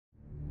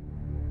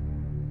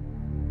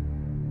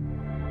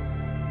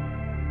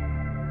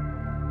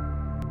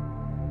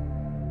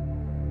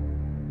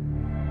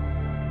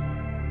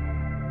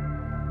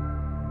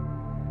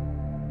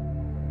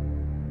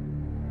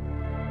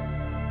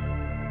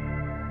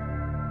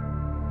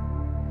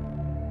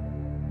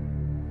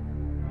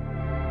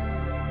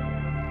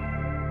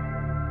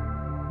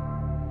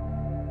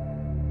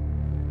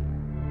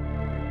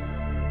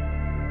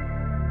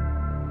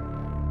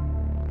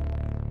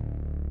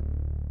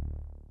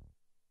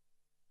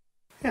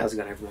How's it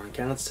going, everyone?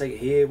 Let's take it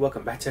here.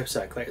 Welcome back to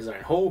episode Collector's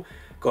Own Haul.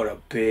 Got a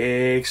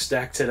big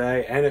stack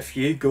today and a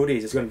few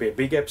goodies. It's going to be a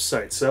big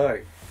episode, so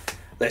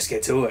let's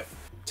get to it.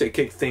 To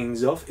kick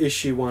things off,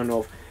 issue 1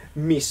 of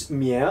Miss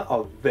Meow,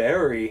 a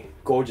very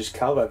gorgeous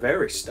cover,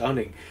 very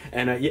stunning,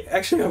 and yeah,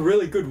 actually a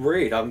really good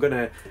read. I'm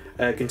going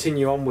to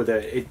continue on with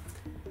it.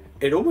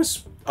 It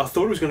almost, I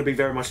thought it was going to be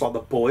very much like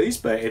The Boys,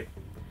 but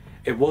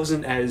it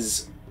wasn't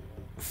as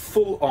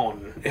full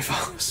on, if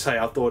I'll say.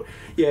 I thought,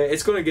 yeah,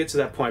 it's going to get to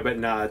that point, but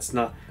nah, it's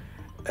not.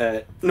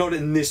 Not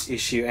in this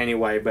issue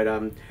anyway.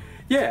 But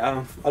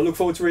yeah, I look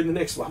forward to reading the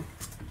next one.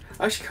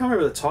 I actually can't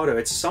remember the title.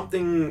 It's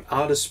something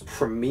artist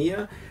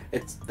premiere.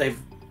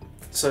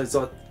 So it's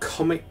a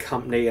comic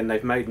company and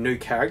they've made new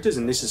characters,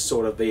 and this is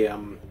sort of the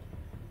an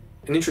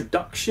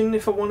introduction,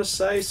 if I want to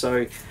say.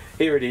 So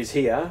here it is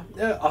here.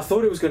 I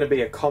thought it was going to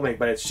be a comic,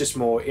 but it's just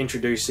more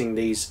introducing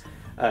these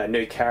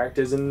new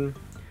characters, and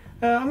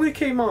I'm going to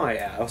keep my eye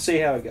out. I'll see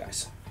how it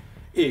goes.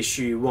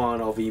 Issue 1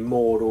 of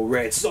Immortal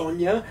Red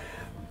Sonja.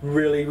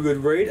 Really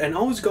good read. And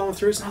I was going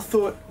through this and I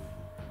thought,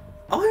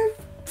 I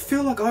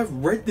feel like I've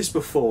read this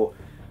before.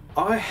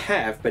 I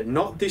have, but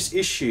not this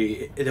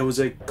issue. There was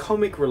a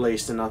comic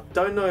released and I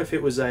don't know if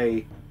it was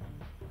a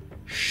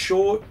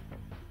short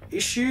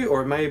issue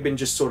or it may have been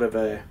just sort of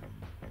a...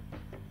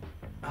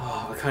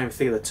 Oh, I can't even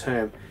think of the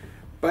term.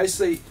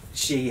 Basically,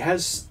 she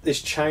has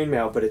this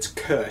chainmail, but it's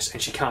cursed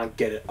and she can't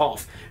get it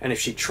off. And if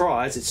she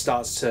tries, it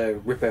starts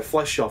to rip her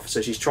flesh off.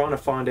 So she's trying to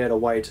find out a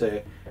way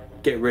to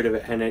get rid of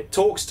it, and it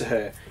talks to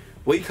her.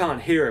 We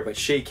can't hear her, but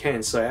she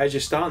can. So as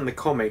you're starting the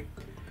comic,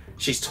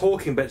 she's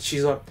talking, but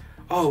she's like,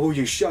 oh, will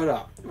you shut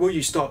up? Will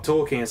you stop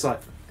talking? It's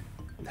like,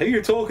 who are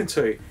you talking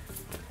to?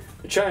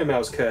 The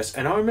chainmail's cursed.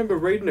 And I remember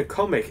reading a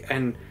comic,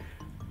 and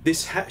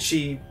this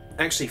she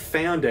actually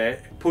found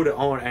it, put it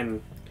on,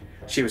 and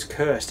she was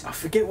cursed. I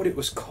forget what it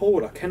was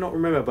called. I cannot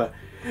remember, but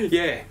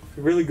yeah,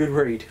 really good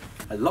read.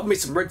 I love me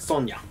some Red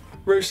Sonja.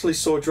 Recently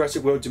saw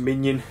Jurassic World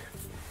Dominion.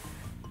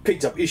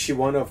 Picked up issue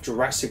 1 of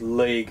Jurassic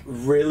League.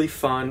 Really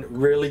fun,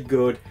 really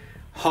good.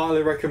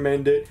 Highly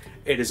recommend it.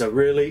 It is a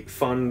really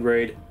fun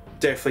read.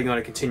 Definitely going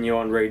to continue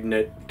on reading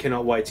it.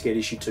 Cannot wait to get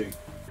issue 2.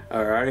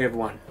 Alright,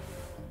 everyone.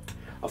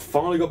 I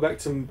finally got back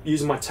to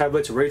using my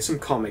tablet to read some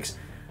comics.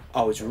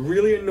 I was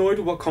really annoyed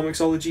with what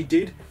Comixology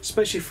did,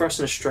 especially for us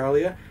in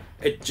Australia.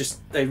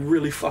 They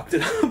really fucked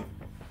it up.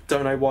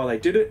 Don't know why they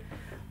did it.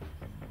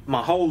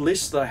 My whole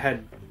list that I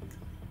had,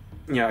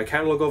 you know, a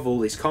catalogue of all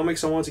these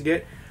comics I wanted to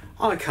get,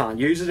 I can't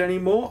use it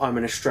anymore. I'm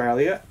in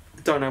Australia.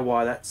 Don't know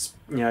why that's,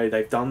 you know,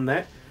 they've done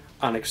that.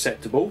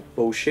 Unacceptable.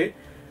 Bullshit.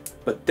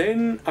 But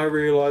then I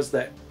realised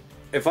that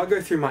if I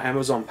go through my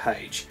Amazon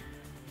page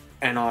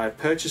and I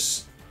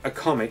purchase a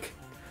comic,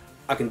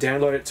 I can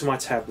download it to my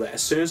tablet.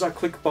 As soon as I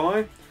click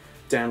buy,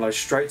 download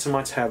straight to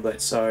my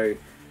tablet. So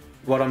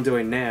what I'm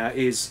doing now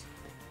is,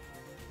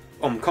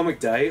 on comic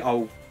day,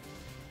 I'll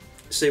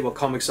see what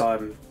comics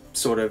I'm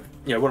sort of,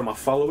 you know, what am I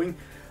following,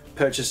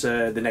 purchase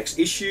the next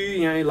issue,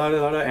 you know,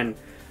 later, and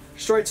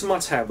straight to my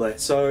tablet.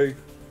 So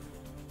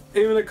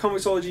even the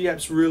Comixology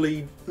app's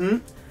really,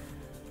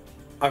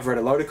 I've read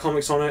a load of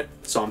comics on it,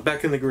 so I'm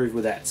back in the groove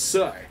with that.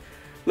 So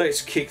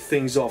let's kick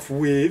things off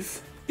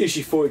with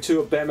issue 42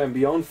 of Batman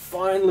Beyond.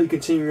 Finally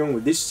continuing on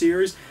with this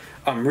series.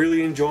 I'm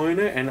really enjoying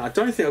it, and I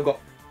don't think I've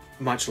got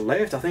much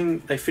left. I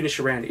think they finish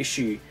around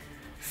issue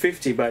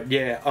 50, but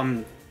yeah,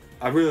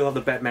 I really love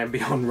the Batman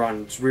Beyond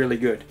run. It's really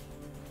good.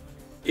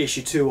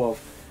 Issue 2 of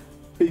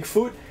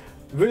Bigfoot.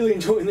 Really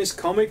enjoying this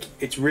comic.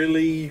 It's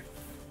really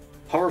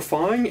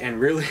horrifying and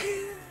really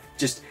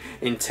just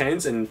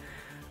intense, and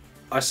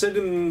I said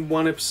in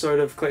one episode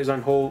of Collector's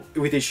Own Haul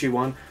with issue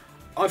 1,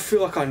 I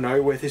feel like I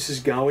know where this is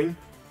going.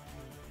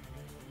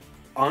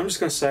 I'm just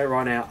going to say it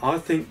right now, I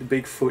think the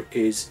Bigfoot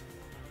is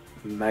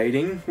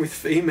mating with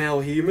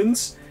female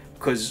humans,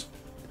 because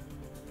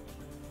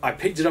I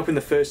picked it up in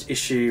the first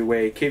issue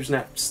where he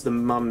kidnaps the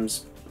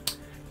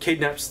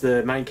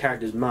main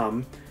character's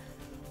mum.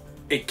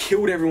 It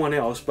killed everyone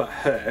else but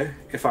her,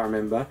 if I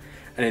remember.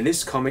 And in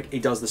this comic, he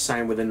does the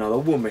same with another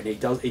woman. He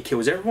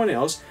kills everyone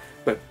else,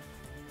 but,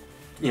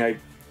 you know,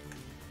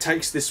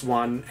 takes this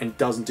one and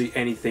doesn't do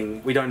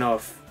anything. We don't know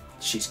if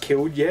she's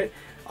killed yet.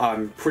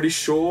 I'm pretty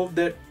sure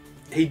that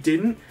he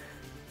didn't.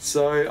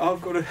 So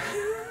I've got a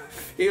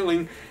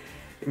feeling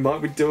he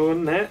might be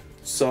doing that.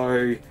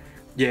 So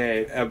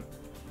yeah,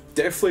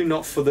 definitely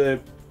not for the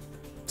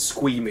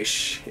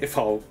squeamish, if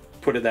I'll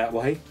put it that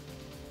way.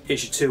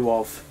 Issue 2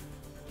 of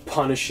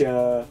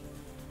Punisher.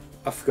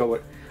 I forgot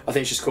what, I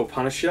think it's just called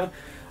Punisher.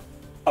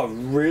 A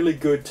really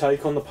good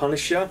take on the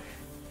Punisher.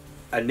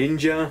 A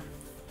ninja.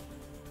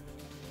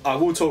 I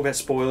will talk about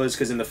spoilers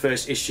because in the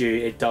first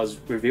issue it does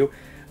reveal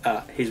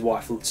his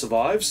wife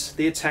survives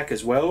the attack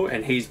as well,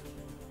 and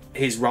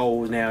his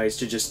role now is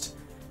to just,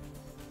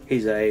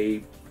 he's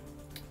a,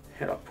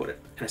 how do I put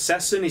it, an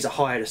assassin. He's a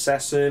hired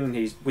assassin.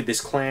 He's with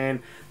this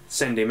clan,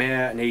 send him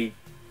out, and he,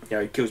 you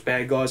know, kills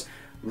bad guys.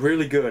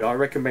 Really good. I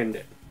recommend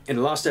it. In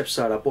the last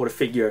episode I bought a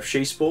figure of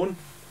She-Spawn.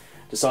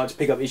 Decided to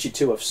pick up issue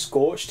 2 of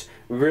Scorched.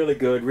 Really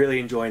good, really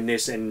enjoying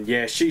this, and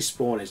yeah,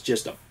 She-Spawn is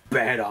just a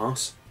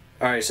badass.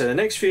 Alright, so the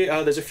next few,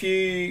 there's a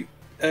few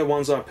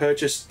ones I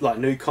purchased, like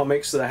new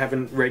comics that I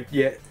haven't read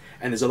yet,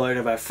 and there's a load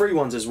of free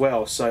ones as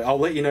well. So I'll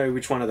let you know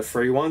which one are the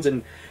free ones,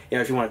 and you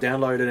know, if you want to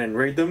download it and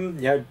read them,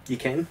 yeah, you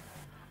can.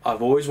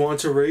 I've always wanted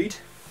to read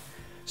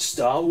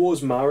Star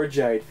Wars Mara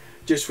Jade.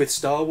 Just with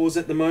Star Wars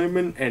at the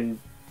moment, and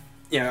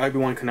you know,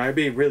 Obi-Wan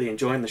Kenobi, really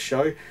enjoying the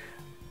show,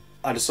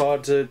 I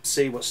decided to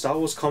see what Star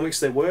Wars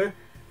comics there were.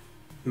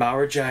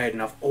 Mara Jade,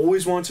 and I've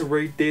always wanted to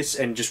read this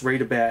and just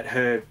read about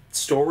her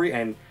story,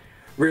 and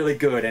really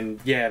good. And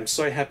yeah, I'm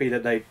so happy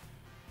that they,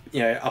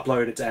 you know,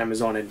 upload it to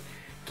Amazon and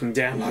can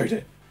download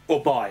it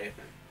or buy it.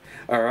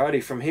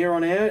 Alrighty, from here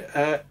on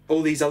out,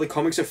 all these other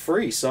comics are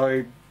free,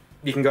 so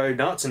you can go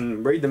nuts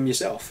and read them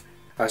yourself.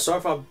 Sorry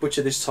if I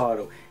butcher this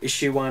title.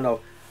 Issue 1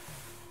 of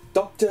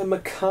Dr.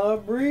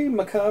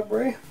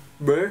 Macabre?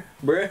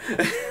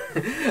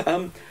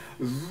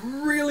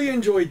 Really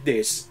enjoyed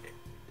this.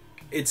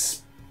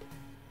 It's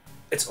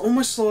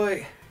almost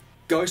like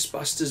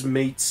Ghostbusters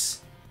meets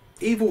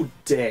Evil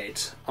Dead,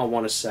 I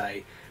want to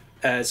say.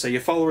 So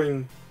you're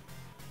following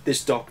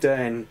this doctor,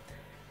 and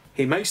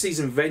he makes these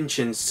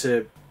inventions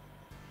to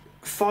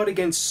fight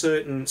against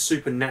certain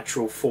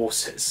supernatural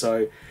forces.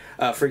 So,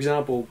 for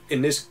example,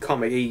 in this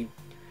comic, he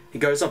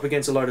goes up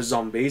against a load of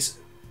zombies,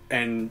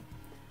 and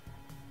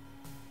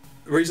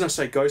the reason I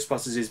say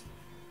Ghostbusters is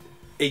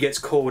he gets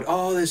called,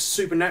 oh, there's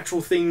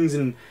supernatural things,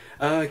 and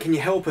can you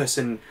help us?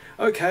 And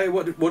okay,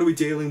 what are we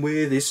dealing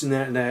with? This and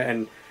that and that,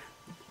 and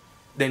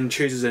then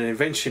chooses an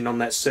invention on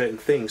that certain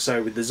thing.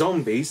 So with the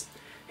zombies,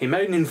 he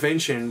made an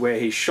invention where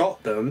he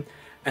shot them,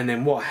 and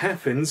then what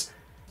happens?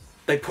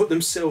 They put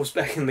themselves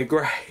back in the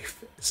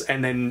grave,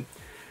 and then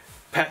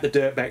pat the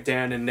dirt back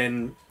down, and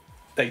then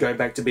they go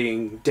back to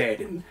being dead.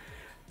 And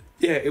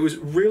yeah, it was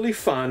really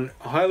fun.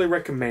 I highly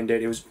recommend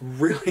it. It was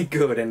really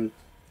good. And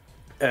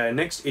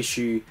next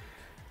issue,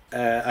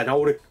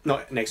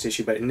 not next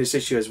issue, but in this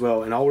issue as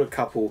well, an older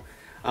couple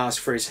asked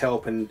for his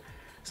help, and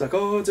it's like,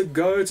 oh, it's a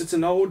ghost, it's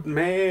an old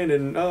man,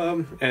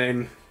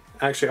 and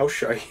actually I'll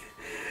show you.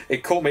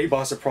 It caught me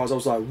by surprise. I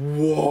was like,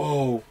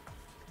 whoa.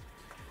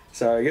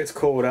 So he gets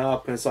called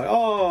up, and it's like,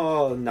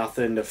 oh,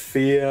 nothing to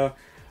fear.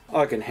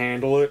 I can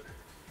handle it.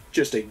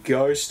 Just a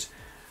ghost,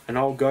 an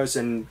old ghost,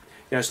 and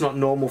you know, it's not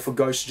normal for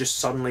ghosts to just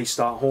suddenly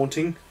start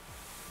haunting.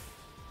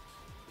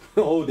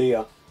 Oh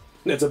dear,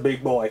 that's a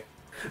big boy.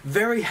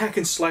 Very hack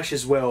and slash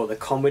as well, the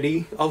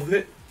comedy of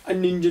it. A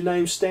ninja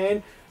named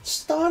Stan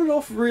started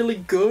off really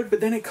good, but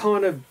then it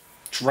kind of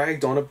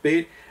dragged on a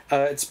bit.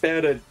 It's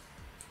about a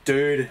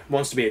dude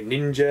wants to be a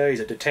ninja, he's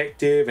a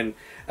detective, and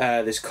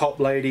this cop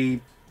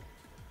lady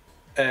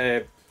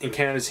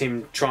encounters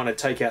him trying to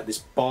take out this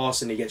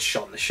boss, and he gets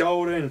shot in the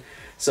shoulder, and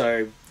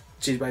so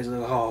she's basically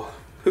like, oh,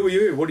 who are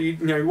you? What are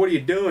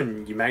you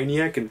doing, you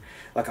maniac? And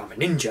like, I'm a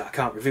ninja, I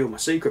can't reveal my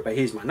secret, but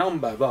here's my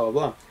number, blah blah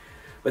blah.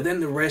 But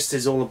then the rest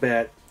is all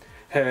about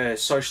her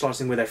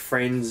socializing with her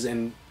friends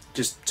and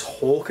just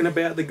talking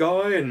about the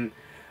guy, and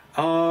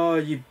oh,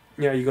 you're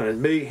gonna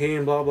meet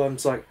him, blah blah. And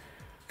it's like,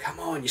 come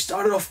on, you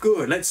started off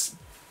good, let's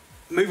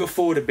move it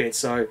forward a bit.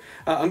 So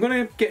I'm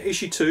gonna get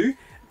issue 2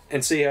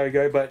 and see how we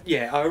go, but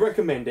yeah, I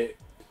recommend it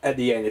at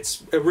the end.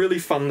 It's a really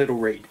fun little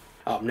read.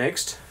 Up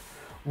next,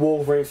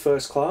 Wolverine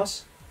First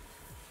Class.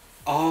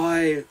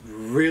 I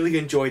really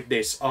enjoyed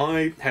this.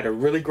 I had a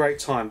really great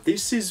time.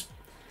 This is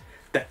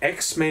the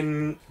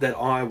X-Men that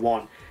I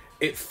want.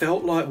 It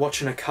felt like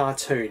watching a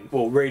cartoon,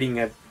 well, reading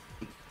a...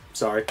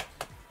 Sorry,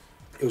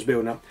 it was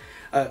building up.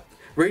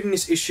 Reading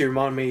this issue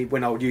reminded me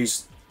when I would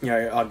use,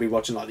 I'd be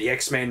watching like the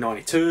X-Men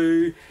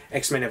 92,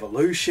 X-Men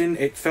Evolution.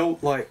 It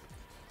felt like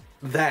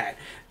that.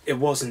 It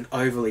wasn't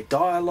overly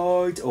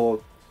dialogued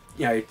or,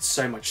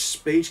 so much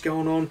speech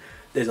going on.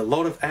 There's a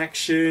lot of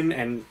action,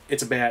 and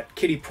it's about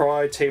Kitty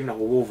Pryde teaming up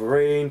with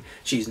Wolverine.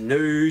 She's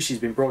new, she's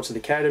been brought to the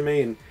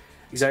academy, and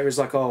Xavier's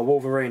like, oh,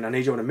 Wolverine, I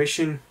need you on a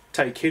mission.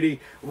 Take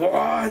Kitty.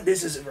 What?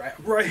 This is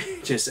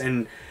outrageous.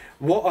 And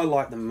what I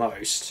like the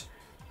most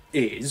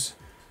is,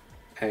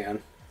 hang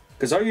on,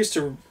 because I used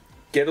to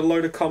get a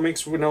load of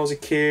comics when I was a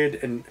kid,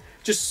 and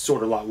just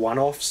sort of like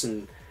one-offs,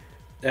 and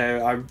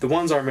the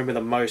ones I remember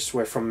the most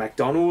were from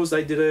McDonald's.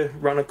 They did a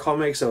run of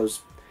comics. It was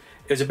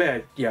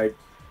about,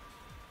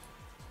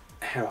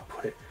 how do I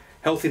put it,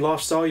 healthy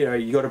lifestyle.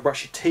 You got to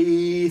brush your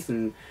teeth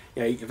and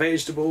eat your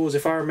vegetables,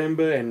 if I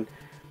remember. And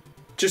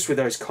just with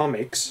those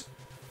comics,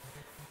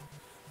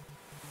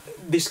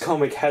 this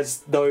comic has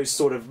those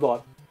sort of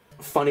like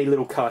funny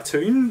little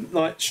cartoon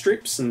like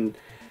strips, and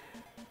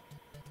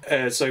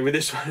so with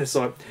this one it's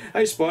like,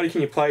 hey Spidey,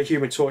 can you play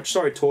Human Torch?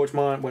 Sorry Torch,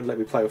 mine won't let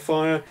me play with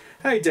fire.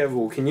 Hey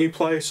Devil, can you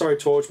play? Sorry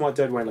Torch, my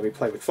dad won't let me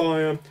play with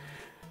fire.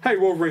 Hey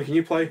Wolverine, can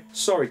you play?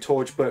 Sorry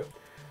Torch, but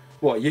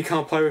what, you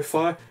can't play with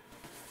fire?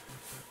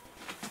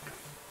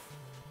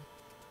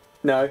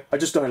 No, I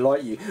just don't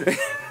like you.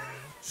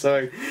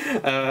 So,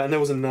 and there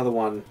was another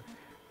one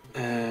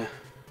that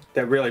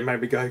really made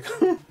me go.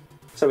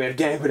 So we have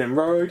Gambit and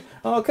Rogue.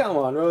 Oh, come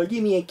on, Rogue,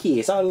 give me a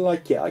kiss. I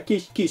like you. I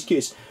kiss, kiss,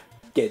 kiss.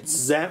 Gets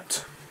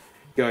zapped.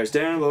 Goes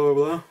down, blah, blah,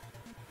 blah.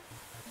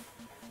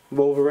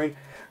 Wolverine.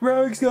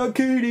 Rogue's got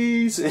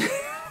cooties.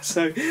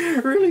 So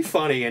really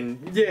funny,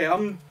 and yeah,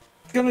 I'm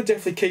gonna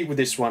definitely keep with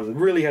this one.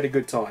 Really had a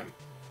good time.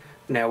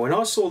 Now when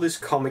I saw this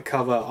comic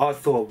cover, I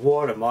thought,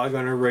 what am I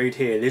gonna read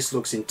here? This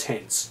looks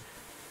intense.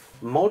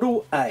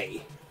 Model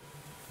A.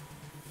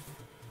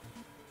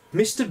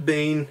 Mr.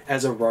 Bean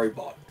as a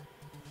robot.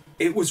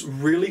 It was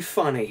really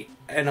funny,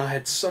 and I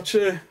had such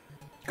a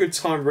good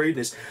time reading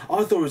this.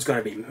 I thought it was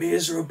going to be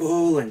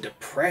miserable and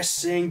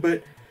depressing,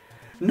 but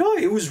no,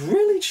 it was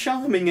really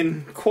charming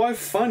and quite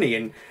funny,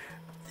 and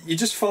you're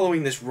just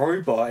following this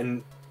robot,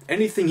 and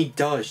anything he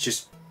does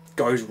just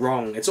goes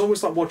wrong. It's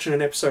almost like watching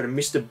an episode of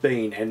Mr.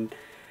 Bean, and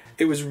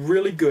it was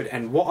really good.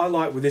 And what I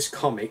like with this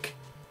comic,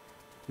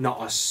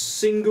 not a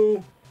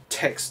single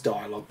text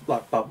dialogue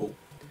like bubble.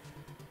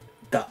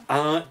 The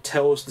art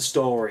tells the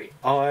story.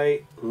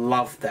 I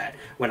love that.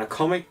 When a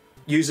comic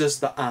uses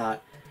the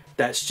art,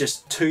 that's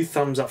just 2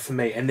 thumbs up for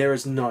me. And there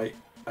is not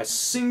a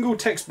single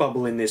text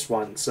bubble in this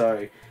one.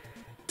 So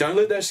don't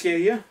let that scare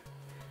you.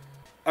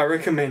 I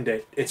recommend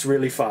it. It's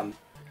really fun.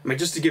 I mean,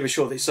 just to give a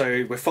short,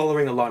 so we're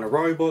following a line of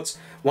robots.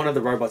 One of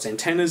the robots'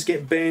 antennas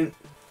get bent,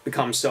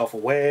 becomes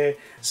self-aware.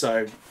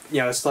 So, you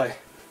know, it's like,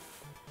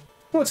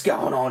 what's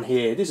going on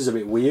here? This is a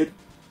bit weird.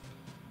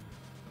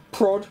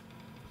 Prod.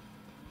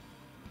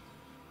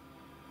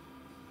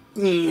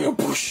 Yeah,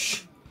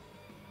 push.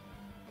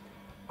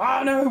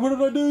 Oh no, what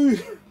did I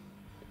do?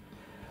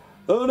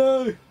 Oh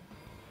no.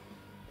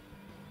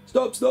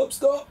 Stop, stop,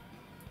 stop.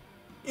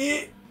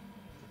 Yeah.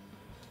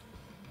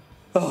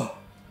 Oh.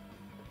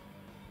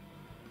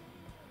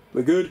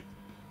 We're good.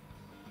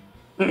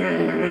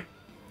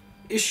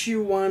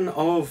 Issue 1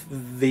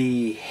 of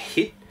the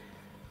hit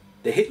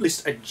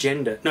list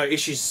agenda. No,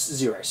 issue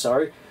 0,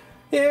 sorry.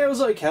 Yeah, it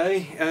was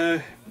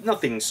okay.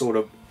 Nothing sort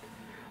of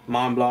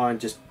mind-blowing,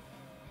 just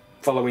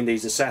following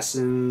these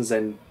assassins,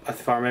 and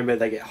if I remember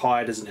they get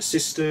hired as an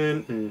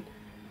assistant and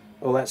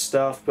all that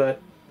stuff,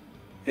 but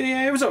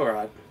yeah, it was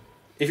alright.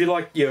 If you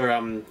like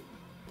your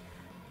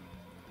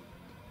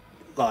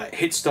like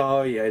hit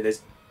style, you know,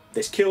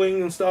 there's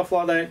killing and stuff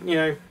like that, you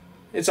know,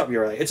 it's up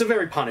your alley. It's a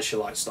very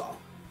Punisher-like style.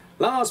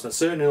 Last but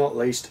certainly not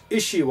least,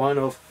 issue 1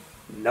 of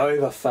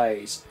Nova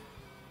Phase.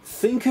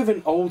 Think of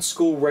an old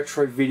school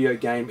retro video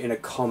game in a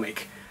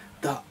comic.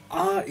 The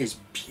art is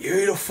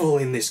beautiful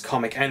in this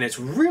comic, and it's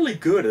really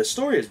good. The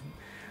story is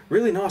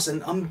really nice,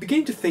 and I'm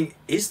beginning to think,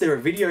 is there a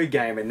video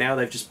game? And now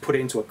they've just put it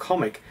into a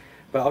comic.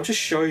 But I'll just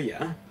show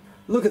you.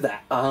 Look at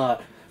that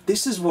art.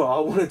 This is what I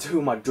want to do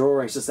with my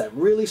drawings, just that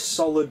really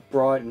solid,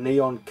 bright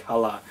neon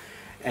colour.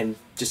 And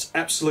just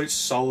absolute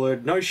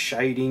solid, no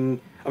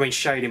shading. I mean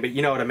shading, but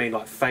you know what I mean,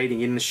 like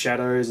fading in the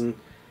shadows and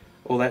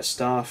all that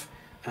stuff.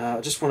 I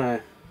just want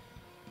to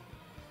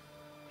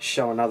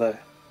show another.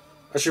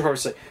 I should probably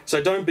say,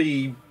 so don't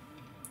be,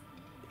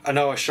 I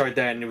know I showed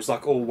that and it was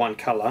like all one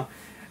colour.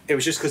 It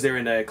was just because they're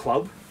in a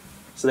club.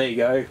 So there you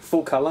go,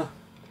 full colour.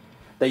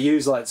 They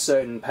use like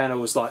certain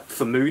panels like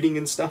for mooding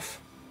and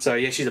stuff. So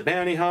yeah, she's a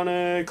bounty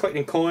hunter,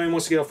 collecting coin,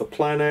 wants to get off the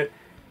planet,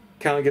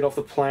 can't get off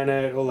the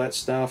planet, all that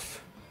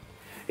stuff.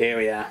 Here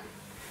we are.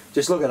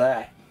 Just look at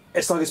that.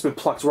 It's like it's been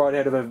plucked right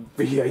out of a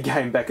video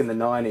game back in the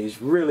 90s.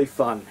 Really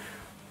fun.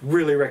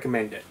 Really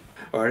recommend it.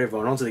 Alright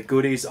everyone, on to the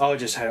goodies. I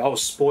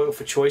was spoiled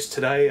for choice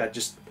today. I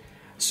just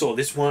saw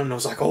this one and I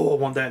was like, oh, I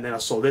want that, and then I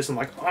saw this and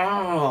I'm like,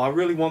 oh, I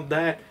really want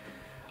that.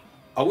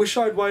 I wish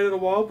I'd waited a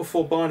while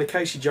before buying a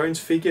Casey Jones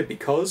figure,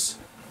 because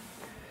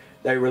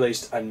they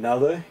released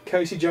another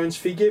Casey Jones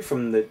figure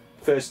from the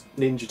first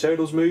Ninja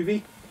Turtles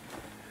movie.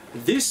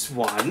 This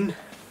one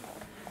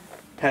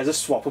has a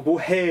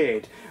swappable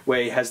head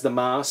where he has the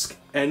mask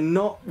and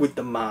not with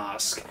the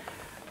mask.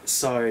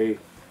 So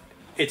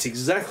it's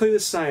exactly the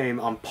same.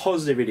 I'm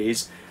positive it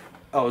is.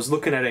 I was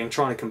looking at it and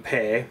trying to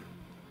compare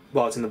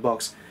while it's in the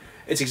box.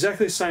 It's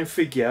exactly the same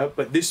figure,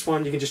 but this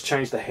one you can just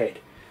change the head.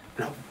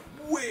 And I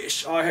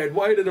wish I had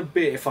waited a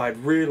bit if I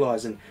had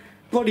realised, and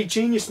bloody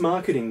genius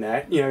marketing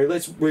that, you know,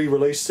 let's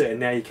re-release it and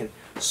now you can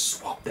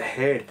swap the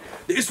head.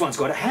 This one's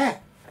got a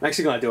hat. I'm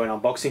actually going to do an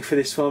unboxing for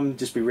this one,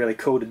 just be really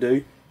cool to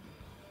do.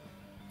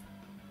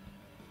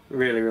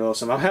 Really, really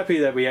awesome. I'm happy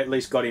that we at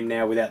least got him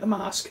now without the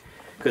mask.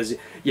 Because,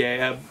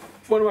 yeah,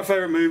 one of my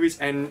favourite movies,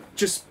 and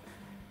just,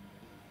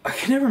 I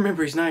can never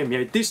remember his name. You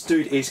know, this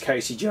dude is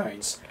Casey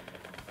Jones.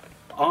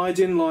 I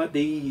didn't like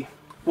the,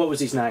 what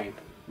was his name?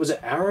 Was it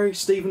Arrow?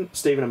 Stephen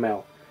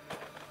Amell.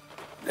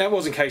 That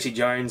wasn't Casey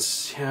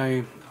Jones. You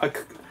know,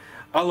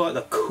 I like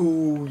the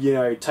cool, you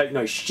know, take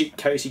no shit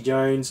Casey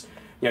Jones.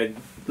 You know,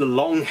 the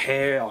long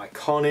hair,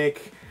 iconic,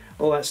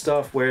 all that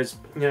stuff. Whereas,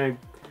 you know,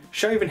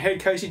 shaven head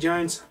Casey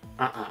Jones,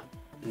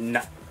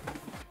 no.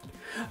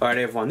 Alright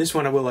everyone, this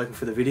one I will open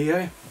for the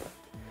video.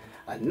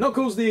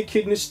 Knuckles the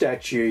Echidna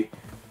statue.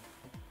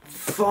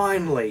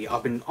 Finally,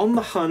 I've been on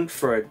the hunt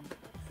for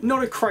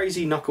not a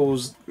crazy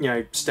Knuckles, you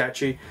know,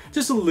 statue,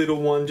 just a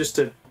little one, just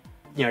to,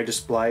 you know,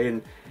 display,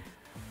 and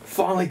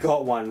finally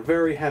got one.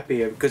 Very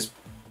happy, because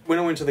when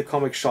I went to the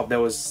comic shop there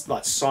was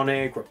like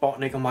Sonic,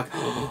 Robotnik. I'm like,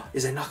 oh,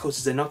 is there Knuckles?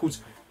 Is there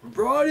Knuckles?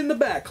 Right in the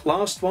back,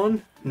 last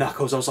one,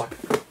 Knuckles. I was like,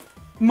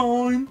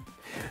 mine.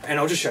 And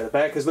I'll just show the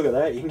back, because look at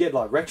that, you can get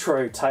like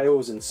retro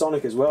Tails and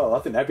Sonic as well. I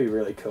think that'd be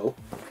really cool.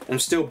 I'm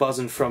still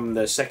buzzing from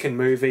the second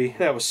movie.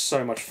 That was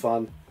so much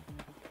fun.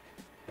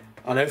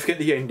 I'll never forget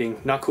the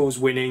ending. Knuckles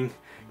winning,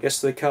 gets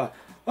to the car.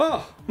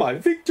 Oh, my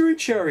victory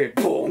chariot!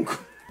 Bonk!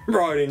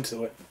 Right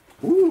into it.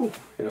 Ooh,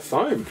 in a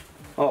foam.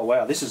 Oh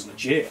wow, this is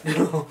legit.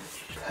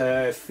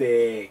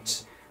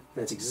 Perfect.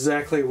 That's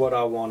exactly what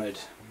I wanted.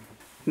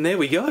 And there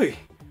we go.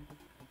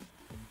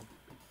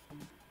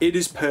 It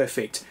is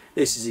perfect.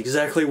 This is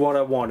exactly what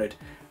I wanted.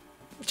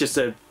 Just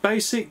a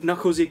basic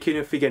Knuckles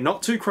Echidna figure,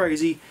 not too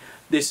crazy.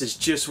 This is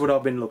just what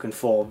I've been looking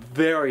for.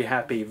 Very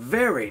happy,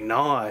 very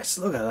nice.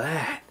 Look at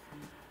that.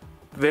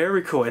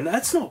 Very cool. And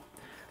that's not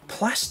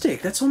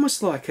plastic. That's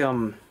almost like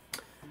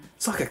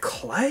it's like a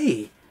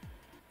clay.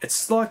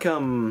 It's like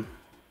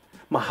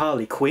my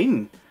Harley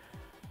Quinn.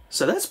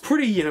 So that's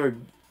pretty, you know,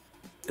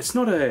 it's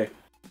not a,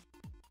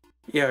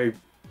 you know,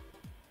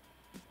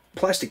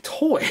 plastic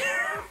toy,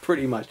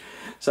 pretty much.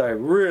 So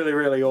really,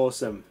 really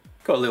awesome.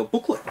 Got a little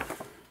booklet.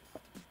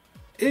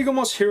 Eagle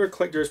Moss Hero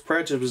Collector is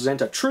proud to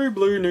present a true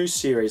blue new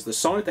series, the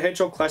Sonic the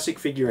Hedgehog Classic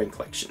Figurine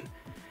Collection.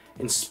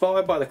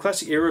 Inspired by the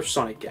classic era of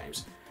Sonic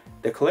games,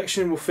 the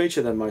collection will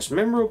feature the most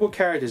memorable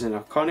characters and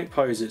iconic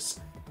poses.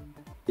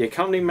 The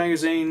accompanying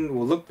magazine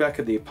will look back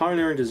at the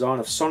pioneering design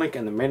of Sonic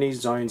and the many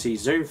zones he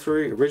zoomed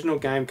through, original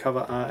game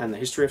cover art and the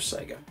history of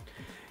Sega.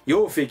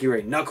 Your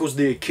figurine, Knuckles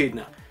the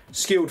Echidna,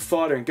 skilled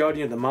fighter and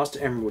guardian of the Master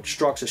Emerald,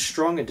 strikes a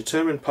strong and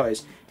determined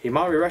pose. He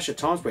might be rash at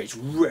times, but he's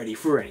ready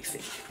for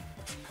anything.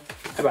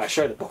 How about I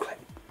show the booklet?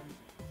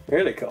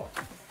 Really cool.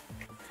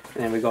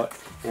 And then we got,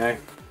 you know,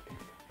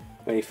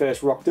 when he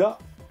first rocked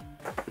up,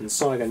 and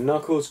Sonic and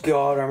Knuckles.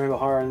 God, I remember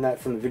hiring that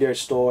from the video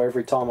store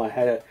every time I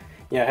had it,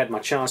 you know, had my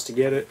chance to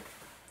get it.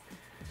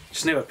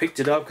 Just never picked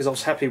it up because I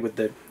was happy with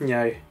the, you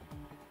know,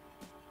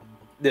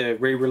 the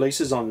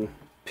re-releases on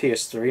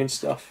PS3 and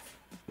stuff.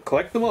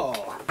 Collect them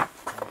all.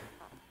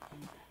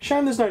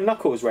 Shame there's no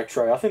Knuckles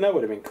retro. I think that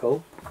would have been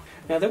cool.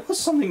 Now there was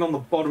something on the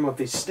bottom of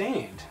this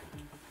stand.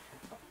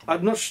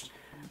 I'm not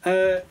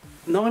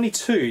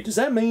 92. Does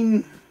that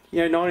mean,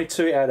 you know,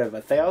 92 out of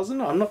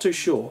 1,000? I'm not too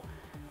sure.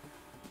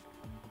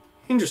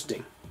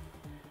 Interesting.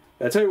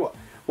 But I tell you what,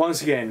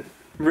 once again,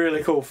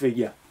 really cool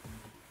figure.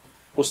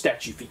 Or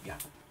statue figure.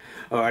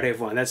 Alright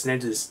everyone, that's an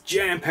end to this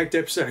jam-packed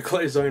episode of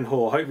Collector's Zone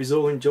Haul. Hope you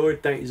all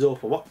enjoyed. Thank you all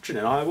for watching,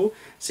 and I will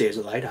see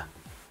you later.